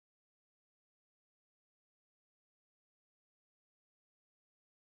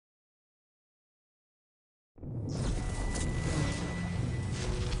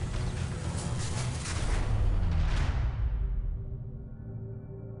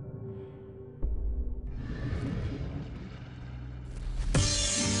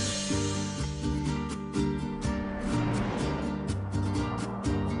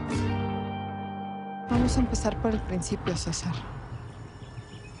Vamos a empezar por el principio, César.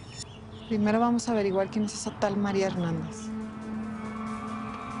 Primero vamos a averiguar quién es esa tal María Hernández.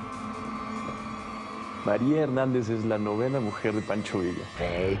 María Hernández es la 9ª mujer de Pancho Villa.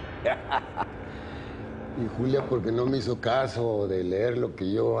 Hey. Y Julia, porque no me hizo caso de leer lo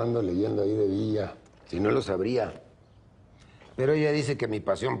que yo ando leyendo ahí de Villa. Si no lo sabría. Pero ella dice que mi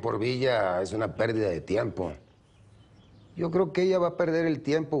pasión por Villa es una pérdida de tiempo. Yo creo que ella va a perder el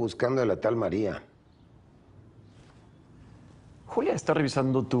tiempo buscando a la tal María. Julia está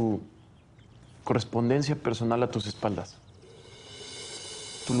revisando tu correspondencia personal a tus espaldas.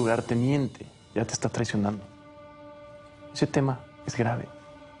 Tu lugarteniente ya te está traicionando. Ese tema es grave.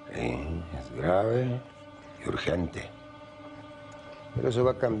 Sí, es grave y urgente. Pero eso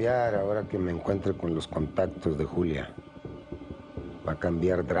va a cambiar ahora que me encuentre con los contactos de Julia. Va a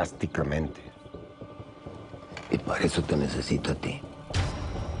cambiar drásticamente. Y para eso te necesito a ti.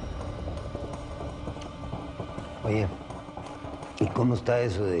 Oye, ¿y cómo está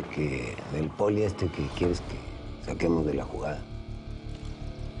eso de que del poli este que quieres que saquemos de la jugada?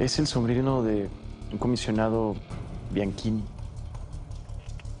 Es el sobrino de un comisionado Bianchini.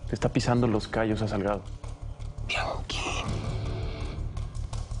 Te está pisando los callos a Salgado.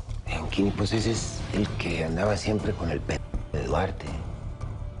 Bianchini, pues ese es el que andaba siempre con el de Duarte.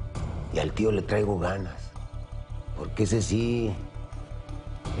 Y al tío le traigo ganas. Porque ese sí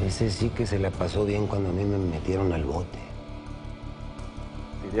que se la pasó bien cuando a mí me metieron al bote.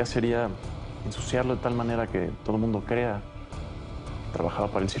 La idea sería ensuciarlo de tal manera que todo el mundo crea que trabajaba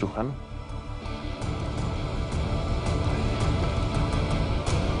para el cirujano.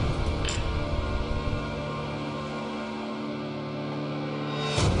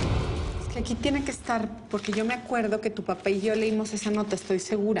 Es que aquí tiene que estar, porque yo me acuerdo que tu papá y yo leímos esa nota, estoy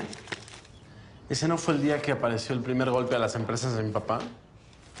segura. ¿Ese no fue el día que apareció el primer golpe a las empresas de mi papá?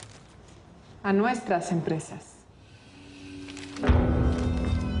 A nuestras empresas.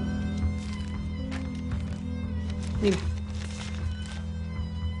 Mira.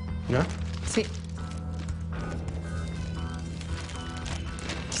 ¿Ya? Sí.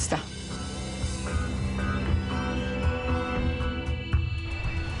 Aquí está.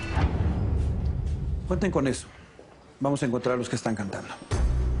 Cuenten con eso. Vamos a encontrar a los que están cantando.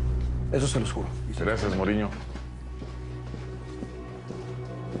 Eso se los juro. Gracias, Moriño.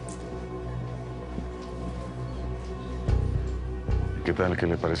 ¿Y qué tal? ¿Qué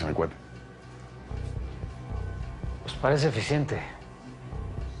le parece a mi cuate? Pues parece eficiente,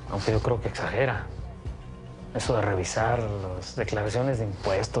 aunque yo creo que exagera. Eso de revisar las declaraciones de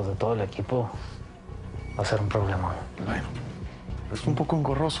impuestos de todo el equipo va a ser un problema. Bueno, es un poco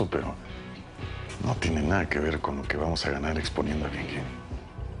engorroso, pero no tiene nada que ver con lo que vamos a ganar exponiendo a Bianchini.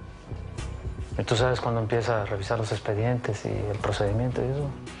 ¿Y tú sabes cuándo empieza a revisar los expedientes y el procedimiento y eso?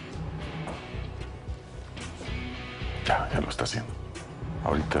 Ya lo está haciendo.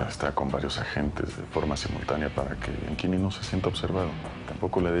 Ahorita está con varios agentes de forma simultánea para que Bianchini no se sienta observado.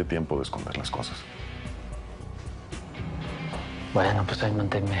 Tampoco le dé tiempo de esconder las cosas. Bueno, pues ahí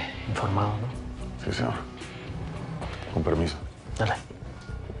manténme informado, ¿no? Sí, señor. Con permiso. Dale.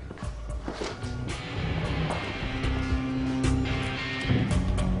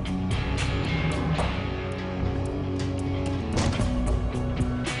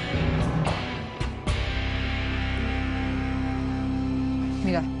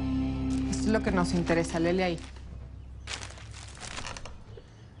 Mira, esto es lo que nos interesa. Léele ahí.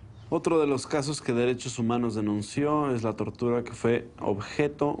 Otro de los casos que Derechos Humanos denunció es la tortura que fue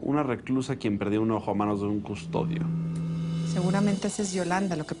objeto una reclusa quien perdió un ojo a manos de un custodio. Seguramente esa es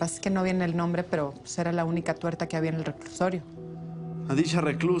Yolanda. Lo que pasa es que no viene el nombre, pero pues era la única tuerta que había en el reclusorio. A dicha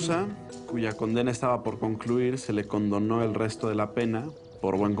reclusa, cuya condena estaba por concluir, se le condonó el resto de la pena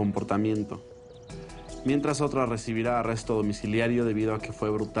por buen comportamiento, mientras otra recibirá arresto domiciliario debido a que fue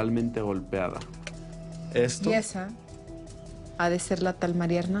brutalmente golpeada. Esto... Y esa ha de ser la tal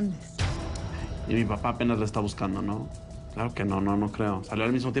María Hernández. Y mi papá apenas la está buscando, ¿no? Claro que no creo. Salió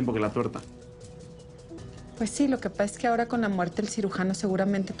al mismo tiempo que la tuerta. Pues sí, lo que pasa es que ahora con la muerte del cirujano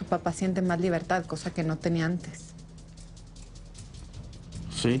seguramente tu papá siente más libertad, cosa que no tenía antes.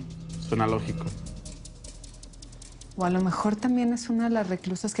 Sí, suena lógico. O a lo mejor también es una de las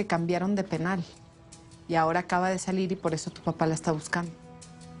reclusas que cambiaron de penal. Y ahora acaba de salir y por eso tu papá la está buscando.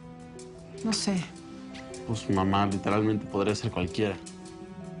 No sé. Pues mamá, literalmente podría ser cualquiera.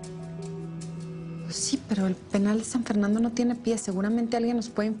 Pues sí, pero el penal de San Fernando no tiene pie. Seguramente alguien nos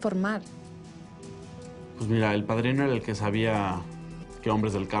puede informar. Pues mira, el padrino era el que sabía que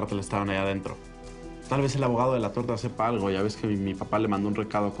hombres del cártel estaban allá adentro. Tal vez el abogado de la torta sepa algo. Ya ves que mi papá le mandó un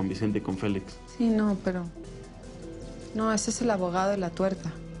recado con Vicente y con Félix. Sí, no, pero... No, ese es el abogado de la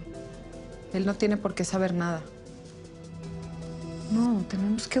tuerta. Él no tiene por qué saber nada. No,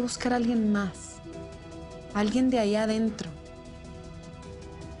 tenemos que buscar a alguien más. Alguien de ahí adentro.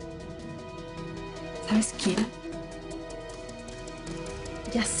 ¿Sabes quién?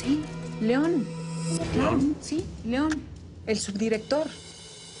 Ya sé, León. ¿León? Sí, León, el subdirector.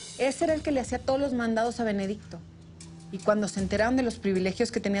 Ese era el que le hacía todos los mandados a Benedicto. Y cuando se enteraron de los privilegios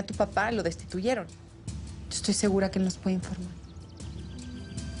que tenía tu papá, lo destituyeron. Yo estoy segura que él nos puede informar.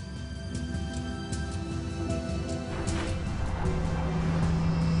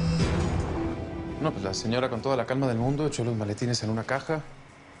 No, pues la señora con toda la calma del mundo echó los maletines en una caja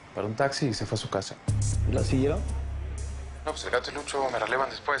para un taxi y se fue a su casa. ¿Y la siguieron? No, pues el gato y Lucho me relevan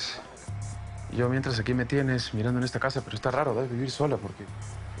después. Y yo mientras aquí me tienes mirando en esta casa, pero está raro, debe vivir sola porque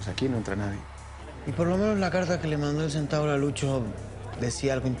pues aquí no entra nadie. Y por lo menos la carta que le mandó el Centauro a Lucho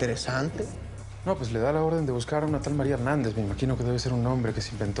decía algo interesante. No, pues le da la orden de buscar a una tal María Hernández. Me imagino que debe ser un nombre que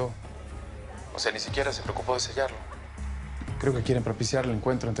se inventó. O sea, ni siquiera se preocupó de sellarlo. Creo que quieren propiciar el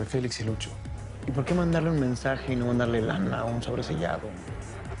encuentro entre Félix y Lucho. ¿Y por qué mandarle un mensaje y no mandarle lana o un sobresellado?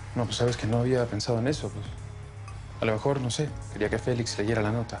 No, pues sabes que no había pensado en eso, pues. A lo mejor, no sé, quería que Félix leyera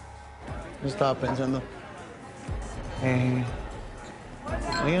la nota. Yo estaba pensando.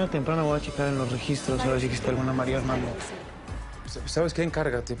 Mañana temprano voy a checar en los registros a ver si existe alguna María Hernández. ¿Sabes qué?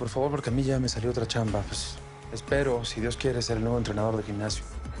 Encárgate, por favor, porque a mí ya me salió otra chamba. Pues espero, si Dios quiere, ser el nuevo entrenador de gimnasio.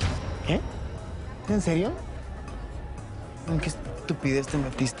 ¿Qué? ¿En serio? ¿En qué estupidez te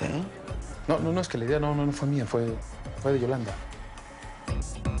metiste, eh? No, es que la idea no fue mía, fue de Yolanda.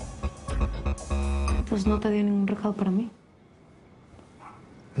 Pues no te dio ningún recado para mí.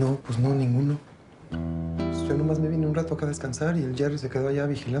 No, pues no, ninguno. Pues yo nomás me vine un rato acá a descansar y el Jerry se quedó allá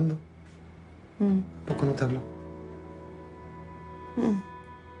vigilando. ¿Poco no te habló?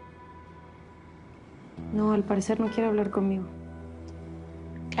 No, al parecer no quiere hablar conmigo.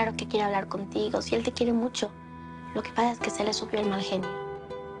 Claro que quiere hablar contigo, si él te quiere mucho. Lo que pasa es que se le subió el mal genio.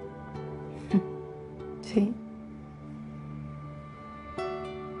 Sí.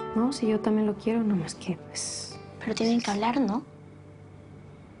 No, si yo también lo quiero, nomás que, pues... Pero tienen que hablar, ¿no?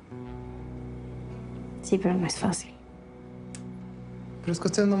 Sí, pero no es fácil. Pero es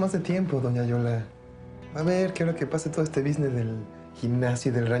cuestión nomás de tiempo, doña Yola. A ver, que ahora que pase todo este business del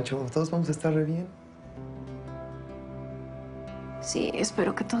gimnasio y del rancho, todos vamos a estar re bien. Sí,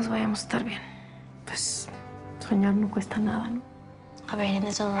 espero que todos vayamos a estar bien. Pues soñar no cuesta nada, ¿no? A ver, en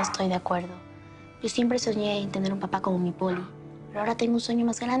eso no estoy de acuerdo. Yo siempre soñé en tener un papá como mi poli. Pero ahora tengo un sueño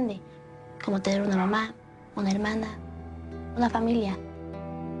más grande. Como tener una mamá, una hermana, una familia.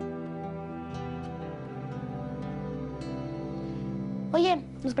 Oye,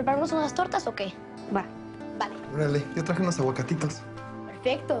 ¿nos preparamos unas tortas o qué? Va. Vale. Órale, yo traje unos aguacatitos.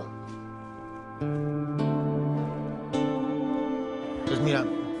 Perfecto. Pues mira,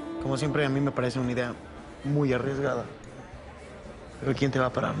 como siempre, a mí me parece una idea muy arriesgada. Pero ¿quién te va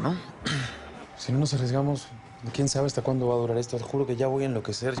a parar, no? Si no nos arriesgamos, quién sabe hasta cuándo va a durar esto. Te juro que ya voy a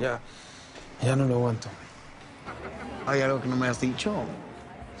enloquecer, ya no lo aguanto. ¿Hay algo que no me has dicho?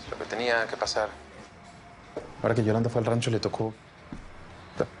 Lo que tenía que pasar. Ahora que Yolanda fue al rancho, le tocó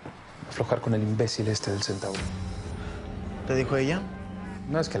aflojar con el imbécil este del Centauro. ¿Te dijo ella?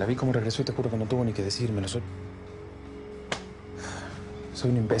 No, es que la vi como regresó y te juro que no tuvo ni que decírmelo. Soy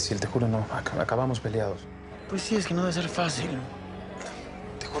un imbécil, te juro, no. Acabamos peleados. Pues sí, es que no debe ser fácil.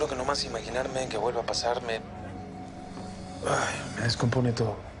 Te juro que nomás imaginarme que vuelva a pasarme... Ay, me descompone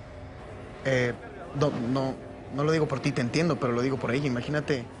todo. No lo digo por ti, te entiendo, pero lo digo por ella.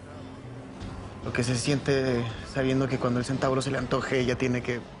 Imagínate lo que se siente sabiendo que cuando el Centauro se le antoje, ella tiene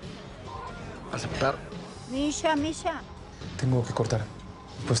que aceptar. Misha. Tengo que cortar.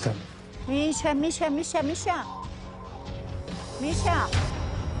 Pues está. Misha.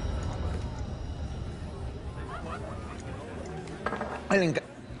 Alenka,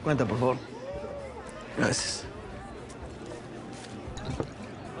 cuenta, por favor. Gracias.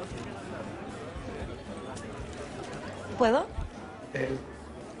 ¿Puedo?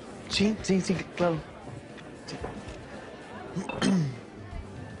 Sí, claro. Sí.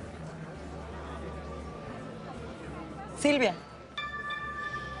 Silvia.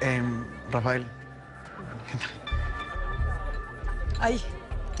 Rafael. Ay,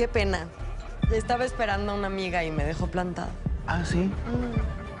 qué pena. Estaba esperando a una amiga y me dejó plantada. Ah, ¿sí?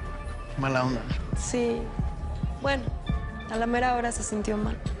 Mala onda. Sí. Bueno, a la mera hora se sintió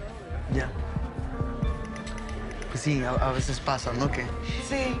mal. Ya. Pues sí, a veces pasa, ¿no? Que...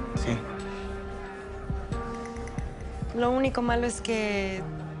 Sí. Sí. Lo único malo es que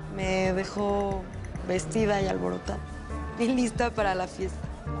me dejó vestida y alborotada. Y lista para la fiesta.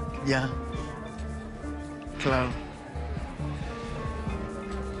 Ya. Claro.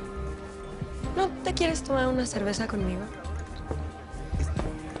 ¿No te quieres tomar una cerveza conmigo?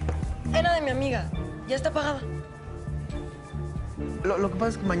 Era de mi amiga. Ya está pagada. Lo que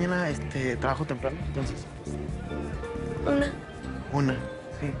pasa es que mañana trabajo temprano, entonces... Una,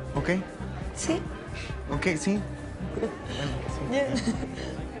 sí. ¿Ok? ¿Sí? Ok, sí. Bien.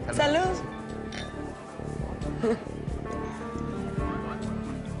 Salud.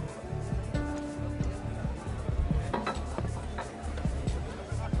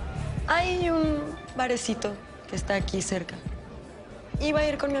 Hay un barecito que está aquí cerca. Iba a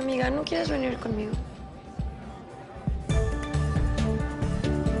ir con mi amiga. ¿No quieres venir conmigo?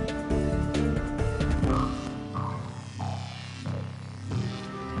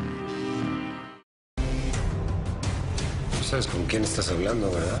 Tú sabes con quién estás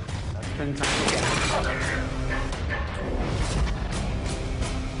hablando, ¿verdad?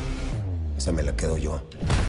 Esa me la quedo yo.